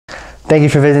Thank you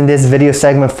for visiting this video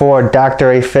segment for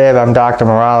Dr. AFib. I'm Dr.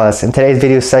 Morales. In today's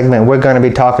video segment, we're going to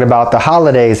be talking about the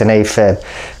holidays in AFib.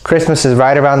 Christmas is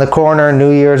right around the corner.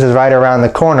 New Year's is right around the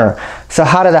corner. So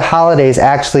how do the holidays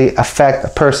actually affect a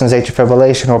person's atrial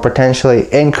fibrillation or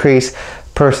potentially increase a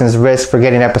person's risk for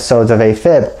getting episodes of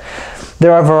AFib?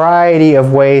 There are a variety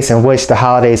of ways in which the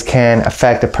holidays can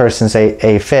affect a person's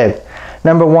AFib.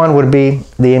 Number one would be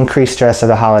the increased stress of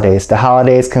the holidays. The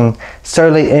holidays can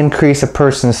certainly increase a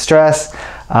person's stress.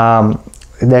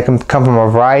 That can come from a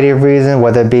variety of reasons,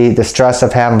 whether it be the stress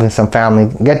of having some family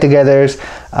get-togethers,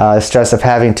 stress of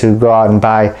having to go out and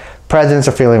buy presents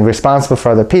or feeling responsible for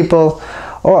other people,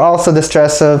 or also the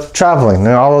stress of traveling. And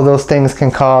all of those things can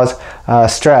cause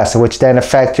stress, which then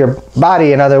affect your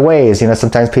body in other ways. You know,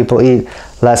 sometimes people eat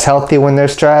less healthy when they're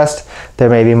stressed. There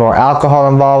may be more alcohol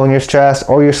involved when you're stressed,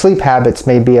 or your sleep habits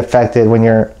may be affected when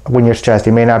you're stressed.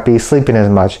 You may not be sleeping as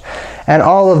much. And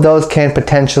all of those can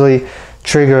potentially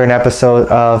trigger an episode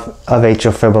of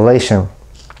atrial fibrillation.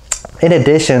 In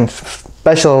addition,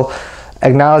 special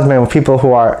acknowledgement of people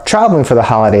who are traveling for the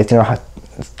holidays. You know,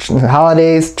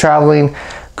 holidays, traveling,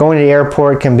 going to the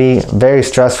airport can be a very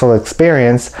stressful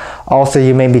experience. Also,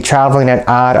 you may be traveling at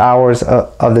odd hours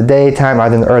of the daytime,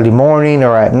 either in the early morning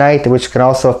or at night, which can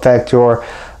also affect your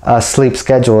sleep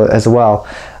schedule as well.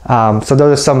 So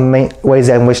those are some main ways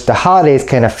in which the holidays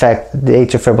can affect the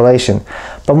atrial fibrillation.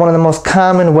 But one of the most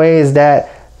common ways that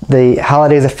the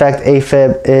holidays affect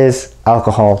AFib is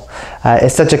alcohol.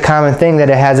 It's such a common thing that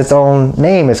it has its own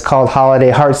name. It's called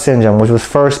holiday heart syndrome, which was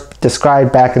first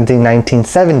described back in the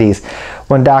 1970s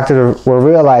when doctors were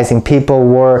realizing people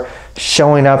were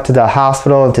showing up to the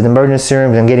hospital and to the emergency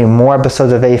rooms and getting more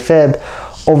episodes of AFib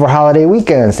over holiday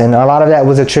weekends. And a lot of that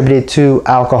was attributed to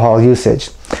alcohol usage,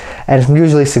 and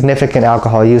usually significant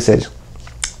alcohol usage.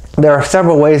 There are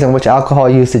several ways in which alcohol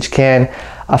usage can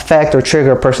affect or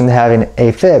trigger a person having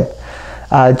AFib.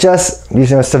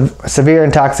 Severe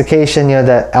intoxication,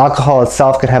 the alcohol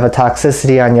itself can have a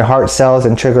toxicity on your heart cells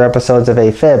and trigger episodes of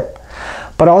AFib.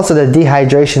 But also the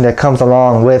dehydration that comes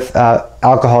along with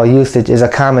alcohol usage is a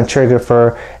common trigger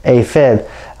for AFib.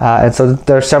 And so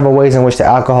there are several ways in which the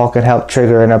alcohol can help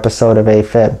trigger an episode of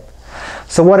AFib.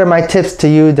 So what are my tips to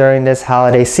you during this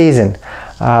holiday season?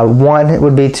 One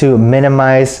would be to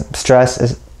minimize stress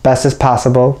as best as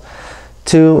possible.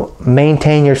 2,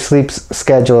 maintain your sleep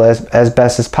schedule as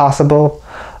best as possible.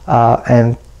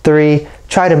 And 3,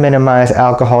 try to minimize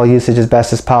alcohol usage as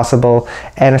best as possible.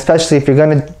 And especially if you're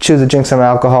going to choose to drink some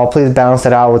alcohol, please balance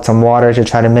it out with some water to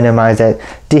try to minimize that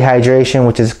dehydration,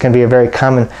 which can be a very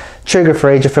common trigger for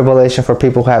atrial fibrillation for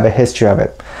people who have a history of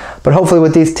it. But hopefully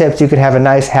with these tips, you can have a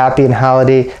nice, happy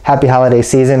holiday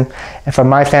season. And from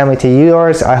my family to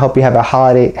yours, I hope you have a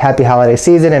happy holiday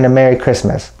season and a Merry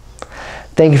Christmas.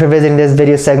 Thank you for visiting this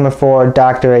video segment for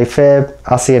Dr. AFib.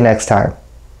 I'll see you next time.